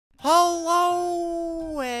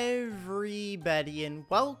everybody, and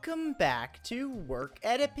welcome back to work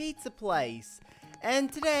at a pizza place.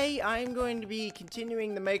 And today I'm going to be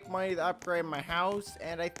continuing to make money to upgrade my house,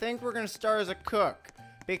 and I think we're going to start as a cook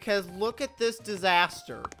because look at this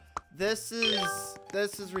disaster. This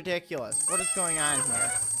is ridiculous. What is going on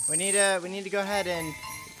here? We need to go ahead and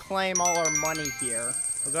claim all our money here.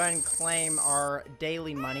 We'll go ahead and claim our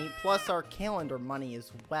daily money, plus our calendar money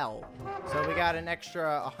as well. So we got an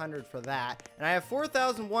extra 100 for that. And I have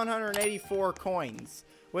 4,184 coins,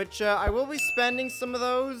 which I will be spending some of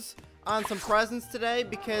those on some presents today,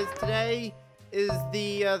 because today is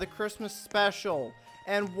the Christmas special.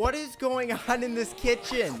 And what is going on in this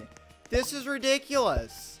kitchen? This is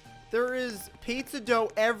ridiculous. There is pizza dough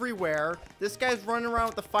everywhere. This guy's running around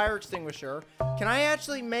with the fire extinguisher. Can I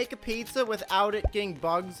actually make a pizza without it getting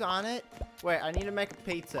bugs on it? Wait, I need to make a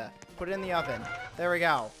pizza. Put it in the oven. There we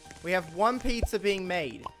go. We have one pizza being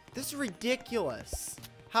made. This is ridiculous.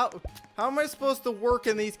 How am I supposed to work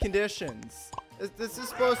in these conditions? This is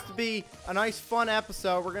supposed to be a nice fun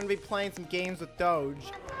episode. We're going to be playing some games with Doge.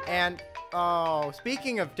 And, oh,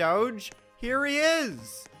 speaking of Doge, here he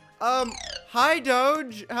is. Hi,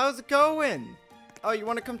 Doge. How's it going? Oh, you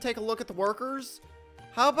want to come take a look at the workers?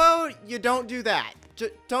 How about you don't do that?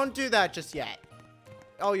 Don't do that just yet.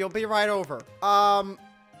 Oh, you'll be right over.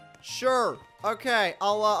 Sure. Okay,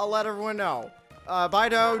 I'll let everyone know. Bye,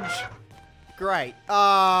 Doge. Great.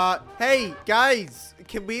 Hey, guys.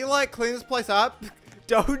 Can we, like, clean this place up?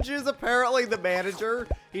 Doge is apparently the manager.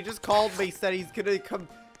 He just called me, said he's gonna come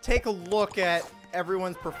take a look at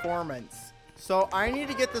everyone's performance. So I need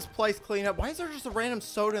to get this place cleaned up. Why is there just a random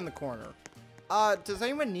soda in the corner? Does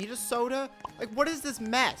anyone need a soda? Like, what is this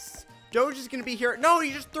mess? Doge is gonna be here. No,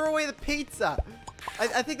 you just threw away the pizza.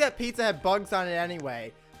 I think that pizza had bugs on it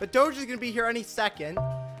anyway. But Doge is gonna be here any second.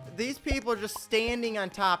 These people are just standing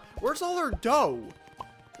on top. Where's all our dough?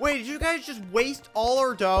 Wait, did you guys just waste all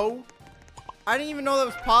our dough? I didn't even know that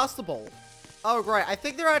was possible. Oh, great. I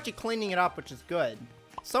think they're actually cleaning it up, which is good.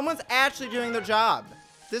 Someone's actually doing their job.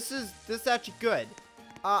 This is actually good.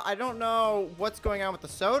 I don't know what's going on with the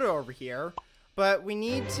soda over here, but we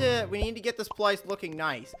need to get this place looking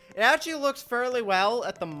nice. It actually looks fairly well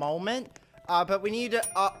at the moment, but we need to.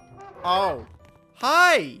 Oh,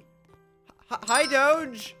 hi, hi,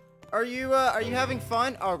 Doge. Are you having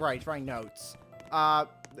fun? Oh, right, he's writing notes.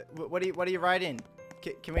 What are you writing?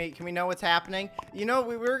 Can we know what's happening? You know,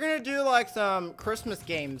 we were gonna do like some Christmas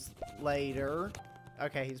games later.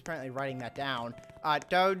 Okay, he's apparently writing that down.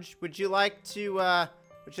 Doge, would you like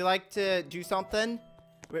to do something?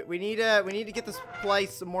 We need to get this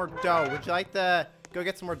place some more dough. Would you like to go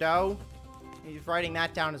get some more dough? He's writing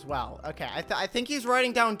that down as well. Okay, I think he's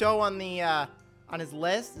writing down dough on the on his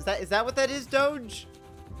list. Is that what that is, Doge?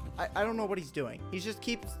 I don't know what he's doing. He just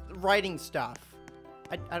keeps writing stuff.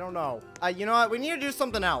 I don't know. You know what? We need to do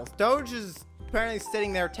something else. Doge is apparently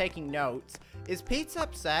sitting there taking notes. Is Pizza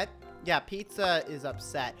upset? Yeah, Pizza is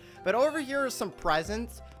upset. But over here are some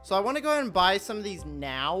presents. So I want to go ahead and buy some of these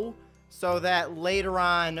now, so that later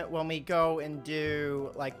on when we go and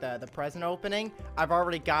do like the present opening, I've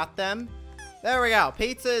already got them. There we go.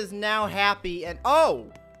 Pizza is now happy. And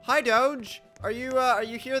oh, hi, Doge. Are you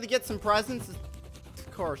here to get some presents?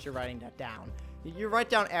 Of course you're writing that down. You write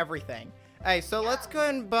down everything. Hey, so let's go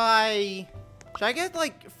ahead and buy. Should I get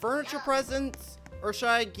like furniture presents? Or should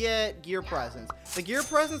I get gear presents? The gear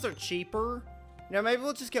presents are cheaper. You know, maybe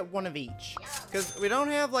we'll just get one of each. Because we don't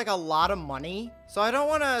have, like, a lot of money. So I don't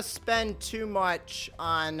want to spend too much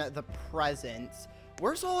on the presents.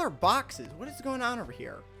 Where's all our boxes? What is going on over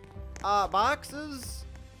here? Boxes?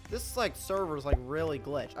 This, like, server's, like, really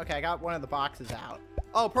glitched. Okay, I got one of the boxes out.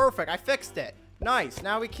 Oh, perfect. I fixed it. Nice.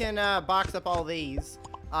 Now we can box up all these.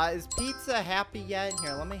 Is Pizza happy yet?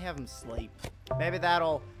 Here, let me have him sleep. Maybe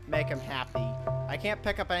that'll make him happy. I can't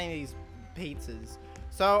pick up any of these pizzas.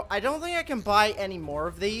 So, I don't think I can buy any more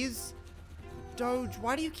of these. Doge,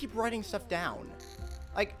 why do you keep writing stuff down?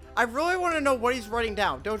 Like, I really want to know what he's writing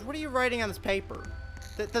down. Doge, what are you writing on this paper?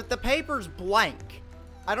 The paper's blank.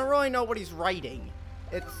 I don't really know what he's writing.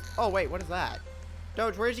 It's... Oh, wait, what is that?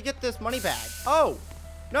 Doge, where did you get this money bag? Oh,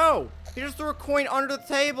 no. He just threw a coin under the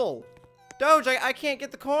table. Doge, I can't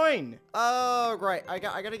get the coin. Oh, great. I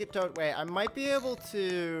gotta get Doge. Wait, I might be able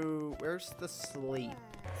to... Where's the sleep?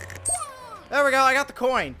 There we go. I got the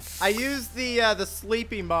coin. I used the sleep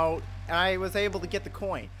emote, and I was able to get the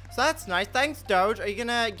coin. So that's nice. Thanks, Doge. Are you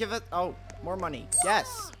gonna give it... Oh, more money.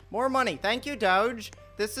 Yes, more money. Thank you, Doge.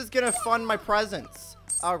 This is gonna fund my presents.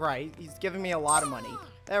 All right. He's giving me a lot of money.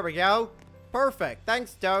 There we go. Perfect.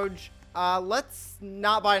 Thanks, Doge. Let's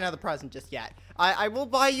not buy another present just yet. I will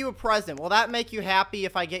buy you a present. Will that make you happy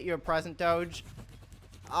if I get you a present, Doge?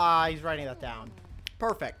 He's writing that down.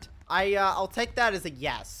 Perfect. I'll take that as a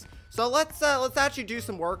yes. So let's actually do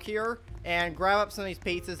some work here and grab up some of these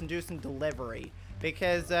pizzas and do some delivery.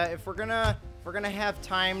 Because if we're gonna have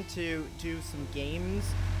time to do some games,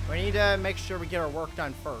 we need to make sure we get our work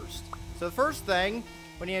done first. So the first thing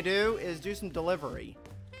we need to do is do some delivery.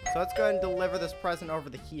 So let's go ahead and deliver this present over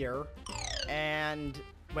to here. And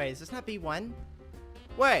wait, is this not B1?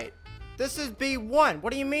 Wait, this is B1.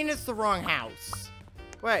 What do you mean it's the wrong house?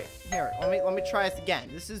 Wait, here, let me try this again.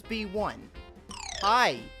 This is B1.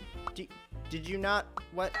 Hi. Did you not,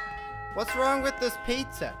 what's wrong with this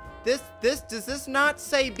pizza? Does this not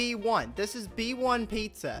say B1? This is B1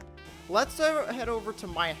 pizza. Let's head over to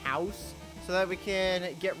my house so that we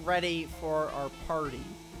can get ready for our party.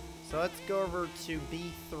 So let's go over to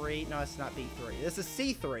B3. No, it's not B3. This is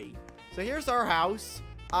C3. So here's our house.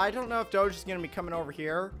 I don't know if Doge is going to be coming over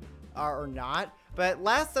here or not. But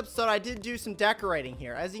last episode, I did do some decorating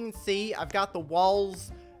here. As you can see, I've got the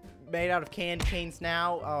walls made out of candy canes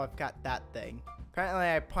now. Oh, I've got that thing. Apparently,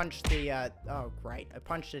 I punched the, oh, great. I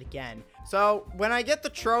punched it again. So, when I get the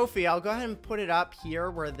trophy, I'll go ahead and put it up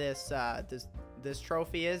here where this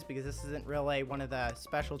trophy is, because this isn't really one of the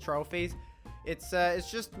special trophies. It's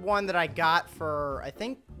just one that I got for, I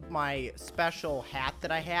think, my special hat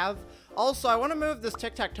that I have. Also, I want to move this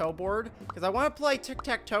tic-tac-toe board, because I want to play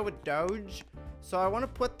tic-tac-toe with Doge. So, I want to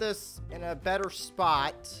put this in a better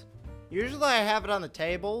spot. Usually, I have it on the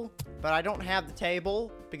table, but I don't have the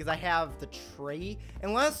table because I have the tree.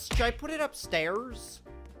 Should I put it upstairs?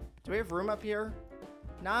 Do we have room up here?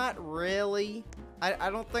 Not really. I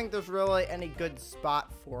don't think there's really any good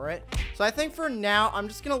spot for it. So I think for now, I'm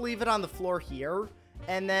just going to leave it on the floor here.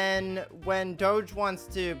 And then when Doge wants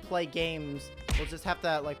to play games, we'll just have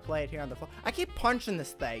to, like, play it here on the floor. I keep punching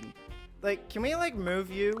this thing. Like, can we, like,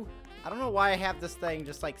 move you? I don't know why I have this thing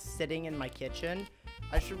just, like, sitting in my kitchen.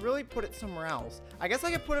 I should really put it somewhere else. I guess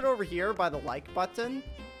I could put it over here by the like button.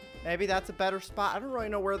 Maybe that's a better spot. I don't really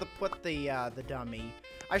know where to put the dummy.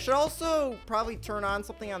 I should also probably turn on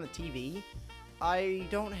something on the TV. I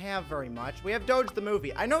don't have very much. We have Doge the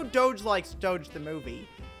movie. I know Doge likes Doge the movie.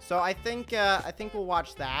 So I think we'll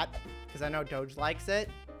watch that because I know Doge likes it.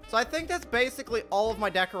 So I think that's basically all of my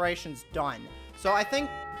decorations done. So I think,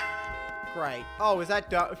 great. Oh, is that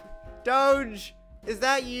Doge? Doge, is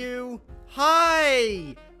that you?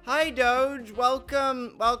 Hi! Hi, Doge.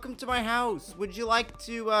 Welcome to my house. Would you like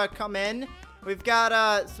to come in? We've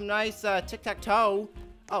got some nice tic-tac-toe.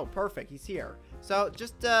 Oh, perfect. He's here. So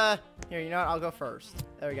just here, you know what? I'll go first.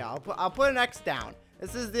 There we go. I'll put an X down.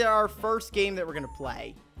 This is our first game that we're gonna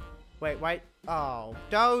play. Wait. Oh,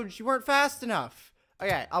 Doge, you weren't fast enough.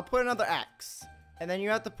 Okay, I'll put another X, and then you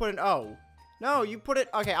have to put an O. No, you put it.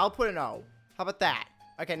 Okay, I'll put an O. How about that?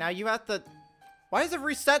 Okay, now you have to. Why does it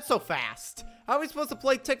reset so fast? How are we supposed to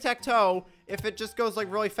play tic-tac-toe if it just goes,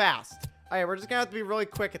 like, really fast? Okay, we're just gonna have to be really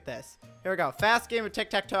quick at this. Here we go. Fast game of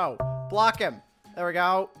tic-tac-toe. Block him. There we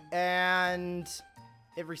go. And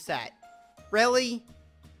it reset. Really?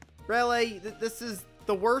 Really? This is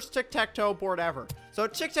the worst tic-tac-toe board ever. So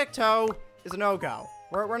tic-tac-toe is a no-go.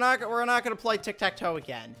 We're not gonna play tic-tac-toe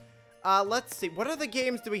again. Let's see. What other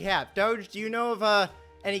games do we have? Doge, do you know of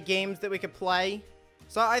any games that we could play?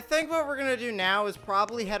 So I think what we're gonna do now is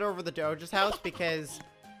probably head over to Doge's house because,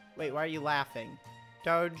 wait, why are you laughing?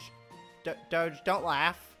 Doge, don't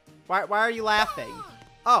laugh. Why are you laughing?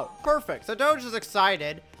 Oh, perfect. So Doge is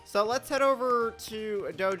excited. So let's head over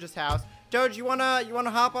to Doge's house. Doge, you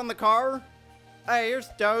wanna hop on the car? Hey, here's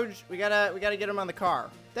Doge. We gotta get him on the car.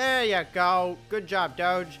 There you go. Good job,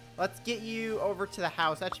 Doge. Let's get you over to the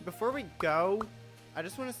house. Actually, before we go, I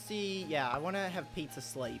just want to see. Yeah, I want to have Pizza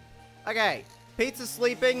sleep. Okay. Pizza's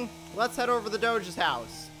sleeping. Let's head over to Doge's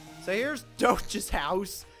house. So here's Doge's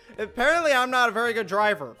house. Apparently, I'm not a very good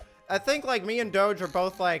driver. I think, like, me and Doge are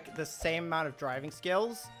both, like, the same amount of driving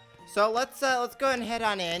skills. So let's go ahead and head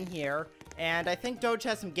on in here. And I think Doge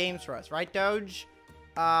has some games for us, right, Doge?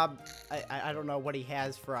 I don't know what he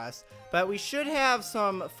has for us. But we should have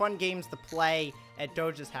some fun games to play at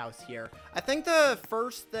Doge's house here. I think the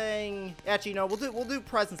first thing... Actually, no, we'll do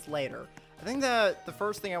presents later. I think the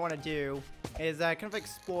first thing I want to do is kind of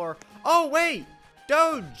explore. Oh wait,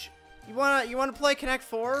 Doge, you wanna play Connect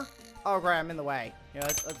 4? Oh great, I'm in the way. Yeah,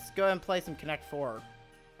 let's go ahead and play some Connect 4.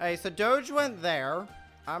 Okay, so Doge went there.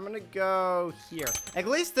 I'm gonna go here. At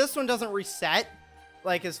least this one doesn't reset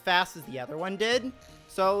like as fast as the other one did.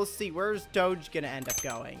 So let's see, where's Doge gonna end up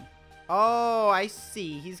going? Oh, I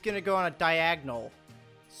see. He's gonna go on a diagonal.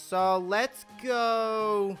 So let's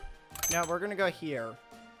go. No, we're gonna go here.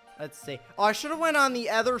 Let's see. Oh, I should have went on the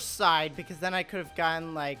other side because then I could have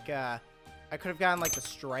gotten like the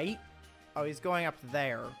straight. Oh, he's going up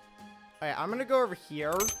there. Okay, I'm gonna go over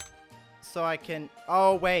here so I can...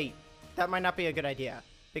 Oh, wait. That might not be a good idea.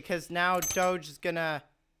 Because now Doge is gonna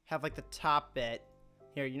have, like, the top bit.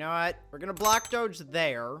 Here, you know what? We're gonna block Doge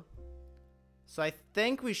there. So I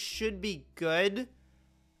think we should be good.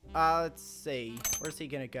 Let's see. Where's he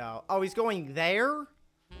gonna go? Oh, he's going there?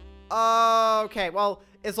 Okay, well,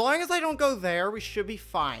 as long as I don't go there, we should be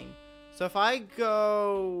fine. So if I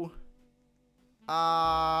go...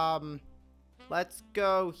 let's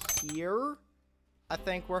go here. I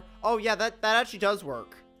think we're... Oh, yeah, that actually does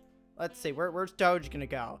work. Let's see. Where's Doge gonna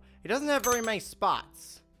go? He doesn't have very many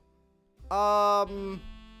spots. Okay,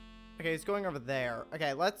 he's going over there.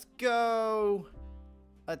 Okay, let's go...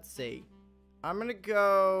 Let's see. I'm gonna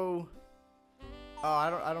go... Oh,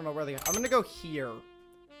 I don't know where they go. I'm gonna go here.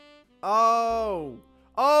 Oh.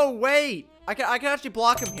 Oh, wait. I can actually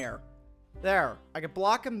block him here. There. I can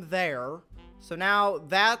block him there. So now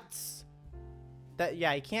that's...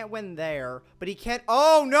 Yeah, he can't win there. But he can't...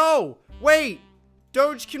 Oh, no. Wait.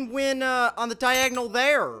 Doge can win on the diagonal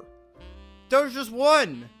there. Doge just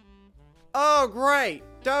won. Oh, great.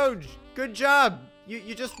 Doge, good job.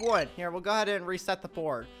 You just won. Here, we'll go ahead and reset the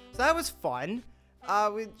board. So that was fun.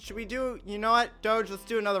 Should we do... You know what? Doge, let's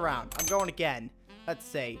do another round. I'm going again. Let's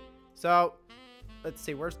see. So, let's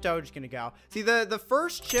see. Where's Doge gonna go? See, the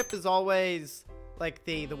first chip is always, like,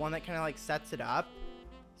 the one that kind of, like, sets it up.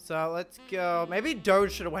 So, let's go. Maybe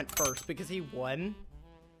Doge should have went first because he won.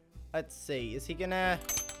 Let's see. Is he gonna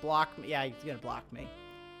block me? Yeah, he's gonna block me.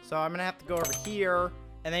 So, I'm gonna have to go over here.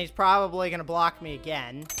 And then he's probably gonna block me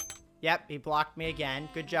again. Yep, he blocked me again.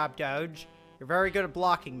 Good job, Doge. You're very good at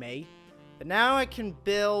blocking me. But now I can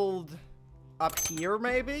build up here,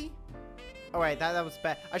 maybe? Oh, wait, that was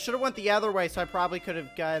bad. I should have went the other way, so I probably could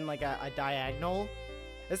have gotten, like, a diagonal.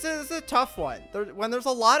 This is a tough one. When there's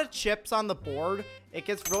a lot of chips on the board, it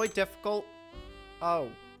gets really difficult. Oh,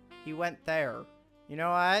 he went there. You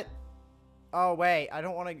know what? Oh, wait, I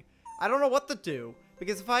don't know what to do.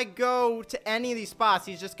 Because if I go to any of these spots,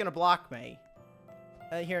 he's just going to block me.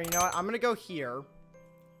 Here, you know what? I'm going to go here.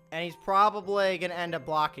 And he's probably going to end up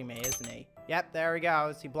blocking me, isn't he? Yep, there he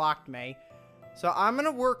goes. He blocked me. So I'm going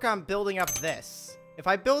to work on building up this. If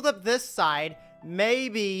I build up this side,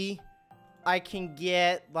 maybe I can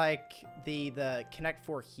get, like, the Connect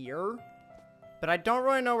 4 here. But I don't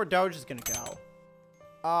really know where Doge is going to go.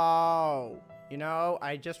 Oh, you know,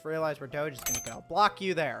 I just realized where Doge is going to go. Block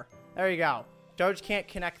you there. There you go. Doge can't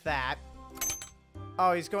connect that.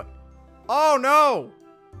 Oh, he's going... Oh, no!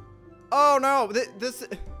 Oh, no! This...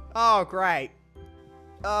 Oh, great.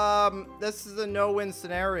 This is a no-win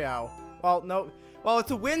scenario. Well, no... Well, it's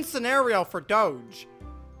a win scenario for Doge.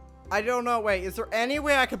 I don't know. Wait, is there any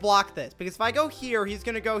way I could block this? Because if I go here, he's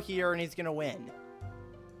gonna go here, and he's gonna win.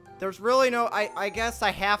 There's really no... I guess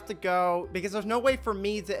I have to go... Because there's no way for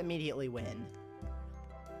me to immediately win.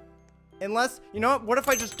 Unless... You know what? What if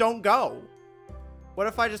I just don't go? What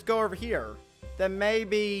if I just go over here? Then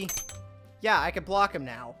maybe... Yeah, I could block him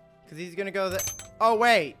now. Because he's gonna go the... Oh,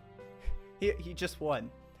 wait. He just won.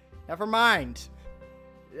 Never mind.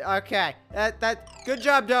 Okay. Good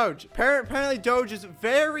job, Doge. Apparently, Doge is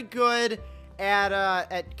very good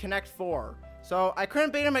at Connect 4. So, I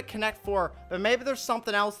couldn't beat him at Connect 4, but maybe there's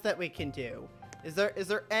something else that we can do. Is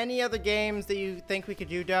there any other games that you think we could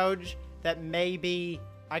do, Doge, that maybe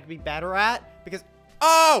I could be better at? Because...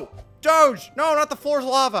 Oh! Doge! No, not the floor's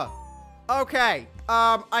lava. Okay.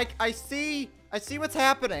 I see what's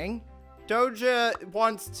happening. Doge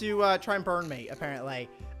wants to try and burn me, apparently.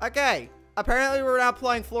 Okay. Apparently, we're now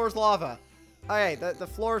playing floor's lava. Okay, the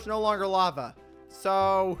floor is no longer lava.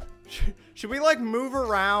 So, should we, like, move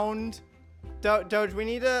around? Doge, we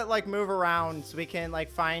need to, like, move around so we can, like,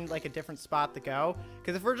 find, like, a different spot to go.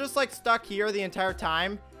 Because if we're just, like, stuck here the entire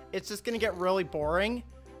time, it's just gonna get really boring.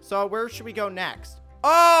 So, where should we go next?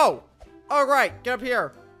 Oh! Oh, right. Get up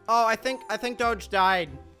here. Oh, I think Doge died.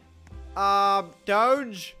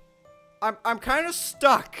 Doge? I'm kind of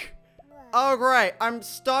stuck. Oh, great. I'm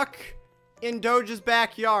stuck in Doge's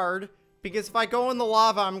backyard because if I go in the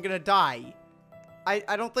lava, I'm gonna die.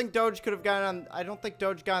 I don't think Doge could have gotten on... I don't think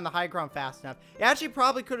Doge got on the high ground fast enough. He actually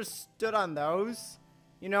probably could have stood on those.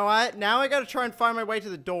 You know what? Now I gotta try and find my way to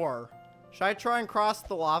the door. Should I try and cross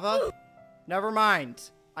the lava? Never mind.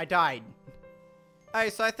 I died.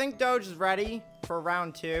 Alright, so I think Doge is ready for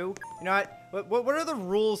round 2. You know what? What are the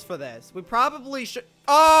rules for this? We probably should...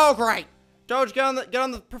 Oh, great! Doge, get on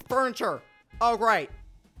the furniture. Oh, great.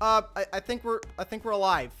 I think we're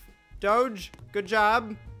alive. Doge, good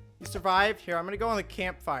job. You survived. Here, I'm gonna go on the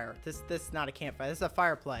campfire. This is not a campfire. This is a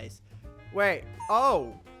fireplace. Wait.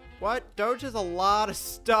 Oh, what? Doge has a lot of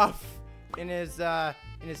stuff in his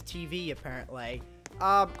in his TV, apparently.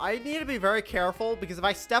 I need to be very careful, because if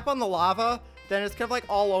I step on the lava, then it's kind of like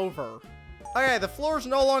all over. Okay, the floor is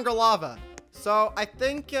no longer lava. So I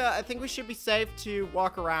think we should be safe to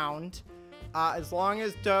walk around, as long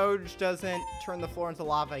as Doge doesn't turn the floor into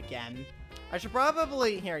lava again. I should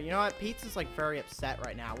probably, here, you know what? Pizza's like very upset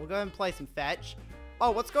right now. We'll go ahead and play some fetch.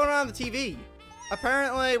 Oh, what's going on the TV?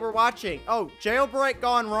 Apparently we're watching, oh, jailbreak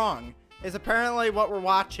gone wrong is apparently what we're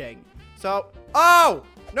watching. So, oh,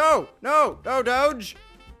 no, Doge.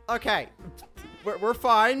 Okay, we're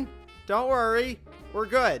fine. Don't worry, we're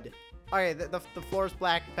good. Okay, the floor's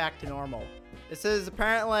back to normal. This is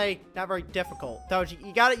apparently not very difficult. Doge,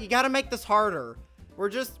 you gotta make this harder. We're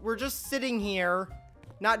just sitting here,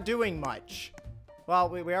 not doing much. Well,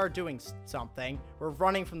 we are doing something. We're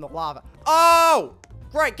running from the lava. Oh!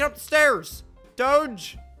 Great, get up the stairs!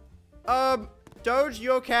 Doge! Doge,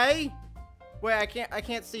 you okay? Wait, I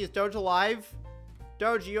can't see. Is Doge alive?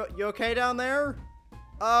 Doge, you okay down there?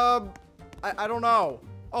 I don't know.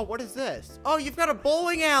 Oh, what is this? Oh, you've got a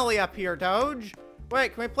bowling alley up here, Doge.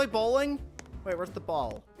 Wait, can we play bowling? Wait, where's the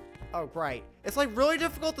ball? Oh, right. It's like really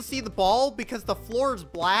difficult to see the ball because the floor is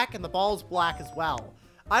black and the ball is black as well.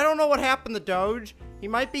 I don't know what happened to Doge. He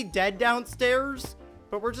might be dead downstairs,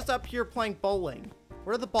 but we're just up here playing bowling.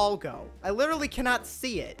 Where'd the ball go? I literally cannot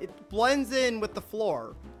see it. It blends in with the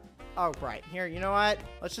floor. Oh, right. Here, you know what?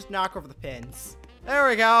 Let's just knock over the pins. There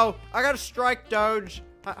we go. I got a strike, Doge.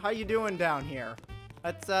 How you doing down here?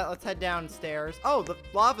 Let's head downstairs. Oh, the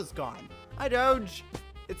lava's gone. Hi, Doge.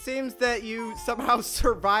 It seems that you somehow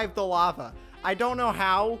survived the lava. I don't know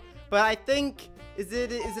how, but I think, is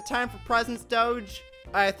it time for presents, Doge?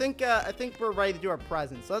 I think we're ready to do our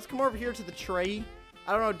presents. So let's come over here to the tree.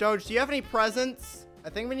 I don't know, Doge, do you have any presents? I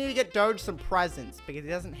think we need to get Doge some presents because he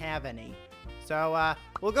doesn't have any. So,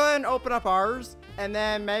 we'll go ahead and open up ours, and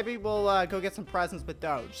then maybe we'll go get some presents with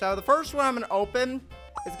Doge. So the first one I'm going to open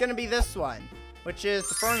is going to be this one, which is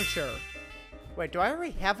the furniture. Wait, do I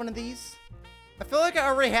already have one of these? I feel like I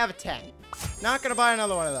already have a tent. Not going to buy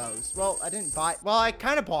another one of those. Well, I didn't buy... Well, I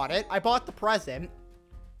kind of bought it. I bought the present.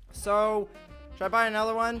 So, should I buy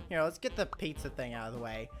another one? Here, let's get the pizza thing out of the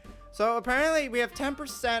way. So, apparently, we have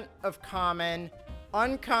 10% of common.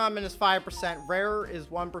 Uncommon is 5%. Rare is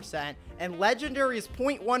 1%. And legendary is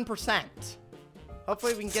 0.1%.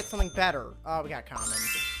 Hopefully, we can get something better. Oh, we got common.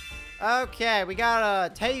 Okay, we got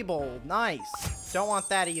a table. Nice. Don't want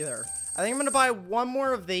that either. I think I'm going to buy one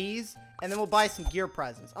more of these. And then we'll buy some gear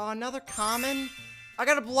presents. Oh, another common? I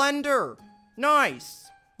got a blender.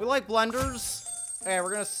 Nice. We like blenders. Okay,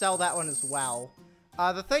 we're going to sell that one as well.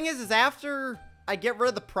 The thing is after I get rid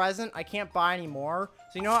of the present, I can't buy any more.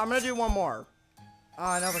 So, you know what? I'm going to do one more.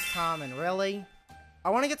 Oh, another common. Really?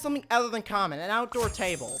 I want to get something other than common. An outdoor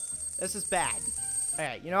table. This is bad.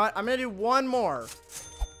 Okay, you know what? I'm going to do one more.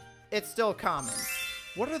 It's still common.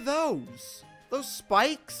 What are those? Those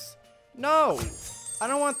spikes? No. I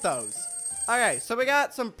don't want those. Okay, so we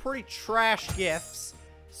got some pretty trash gifts.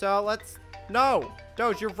 So let's... No!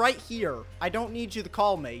 Doge, you're right here. I don't need you to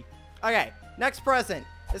call me. Okay, next present.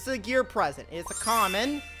 This is a gear present. It's a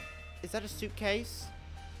common. Is that a suitcase?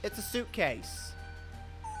 It's a suitcase.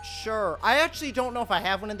 Sure. I actually don't know if I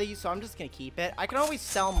have one of these, so I'm just gonna keep it. I can always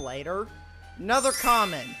sell them later. Another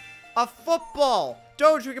common. A football!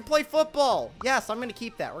 Doge, we can play football! Yes, I'm gonna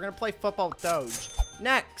keep that. We're gonna play football with Doge.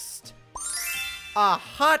 Next. A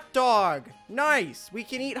hot dog. Nice. We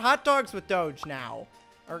can eat hot dogs with Doge now.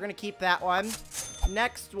 We're going to keep that one.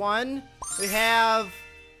 Next one. We have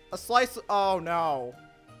a slice of... Oh, no.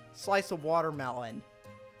 Slice of watermelon.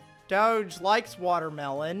 Doge likes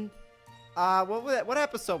watermelon. What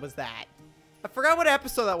episode was that? I forgot what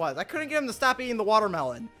episode that was. I couldn't get him to stop eating the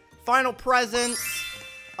watermelon. Final presents.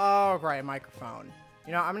 Oh, great. A microphone.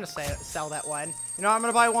 You know, I'm going to sell that one. You know, I'm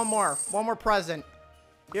going to buy one more. One more present.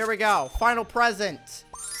 Here we go. Final present.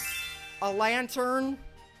 A lantern?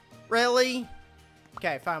 Really?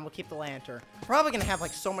 Okay, fine. We'll keep the lantern. Probably gonna have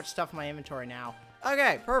like so much stuff in my inventory now.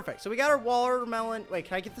 Okay, perfect. So we got our watermelon. Wait,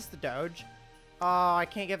 can I get this to Doge? Oh, I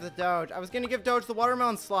can't give it to Doge. I was gonna give Doge the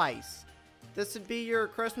watermelon slice. This would be your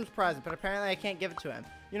Christmas present, but apparently I can't give it to him.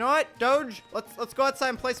 You know what, Doge? Let's go outside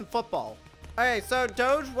and play some football. Okay, so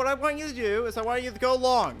Doge, what I want you to do is I want you to go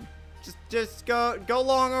long. Just go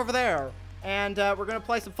long over there. And we're gonna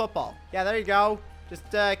play some football. Yeah, there you go. Just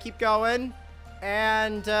keep going,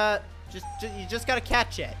 and you just gotta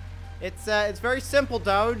catch it. It's very simple,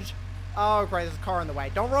 Doge. Oh, great, there's a car in the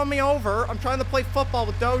way. Don't run me over. I'm trying to play football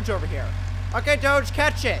with Doge over here. Okay, Doge,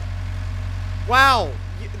 catch it. Wow,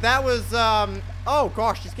 that was oh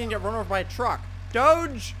gosh, he's gonna get run over by a truck.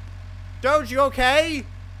 Doge, you okay?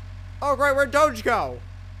 Oh, great, where'd Doge go?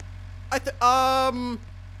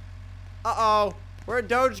 Uh-oh. Where'd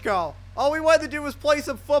Doge go? All we wanted to do was play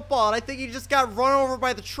some football, and I think he just got run over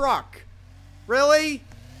by the truck. Really?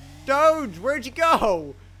 Doge, where'd you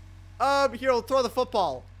go? Here, I'll throw the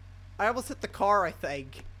football. I almost hit the car, I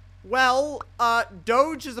think. Well,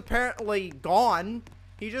 Doge is apparently gone.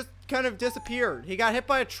 He just kind of disappeared. He got hit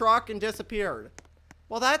by a truck and disappeared.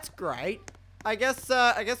 Well, that's great. I guess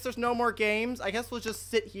there's no more games. I guess we'll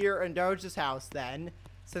just sit here in Doge's house then,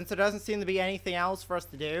 since there doesn't seem to be anything else for us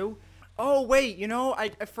to do. Oh, wait, you know, I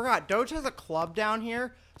forgot. Doge has a club down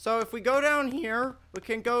here. So if we go down here, we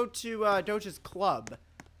can go to Doge's club.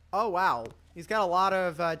 Oh, wow. He's got a lot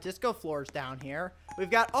of disco floors down here.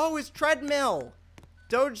 We've got, oh, his treadmill.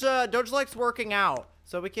 Doge likes working out,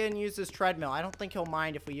 so we can use his treadmill. I don't think he'll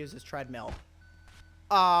mind if we use his treadmill.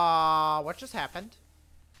 What just happened?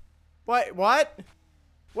 What?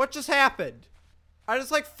 What just happened? I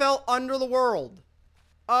just, like, fell under the world.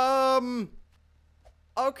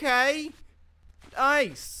 Okay.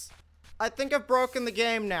 Nice. I think I've broken the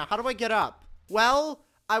game now. How do I get up? Well,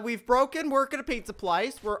 we've broken work at a pizza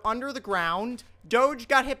place. We're under the ground. Doge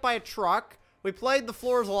got hit by a truck. We played the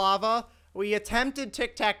floor's lava. We attempted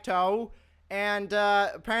tic-tac-toe. And,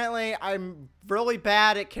 apparently, I'm really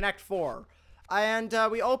bad at Connect 4. And,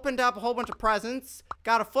 we opened up a whole bunch of presents.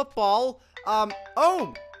 Got a football.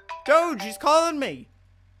 Oh! Doge, he's calling me.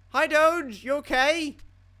 Hi, Doge. You okay?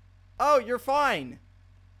 Oh, you're fine.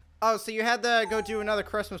 Oh, so you had to go do another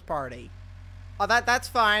Christmas party. Oh, that's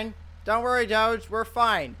fine. Don't worry, Doge. We're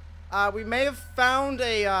fine. We may have found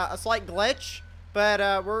a slight glitch,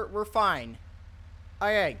 but we're fine.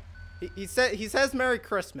 Okay. He says Merry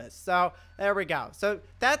Christmas. So there we go. So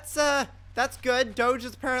that's good. Doge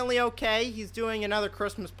is apparently okay. He's doing another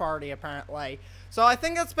Christmas party apparently. So I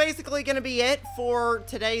think that's basically going to be it for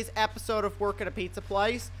today's episode of Work at a Pizza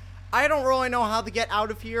Place. I don't really know how to get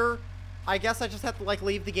out of here. I guess I just have to, like,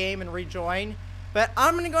 leave the game and rejoin. But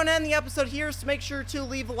I'm going to go and end the episode here, so make sure to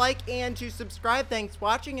leave a like and to subscribe. Thanks for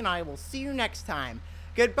watching, and I will see you next time.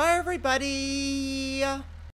 Goodbye, everybody!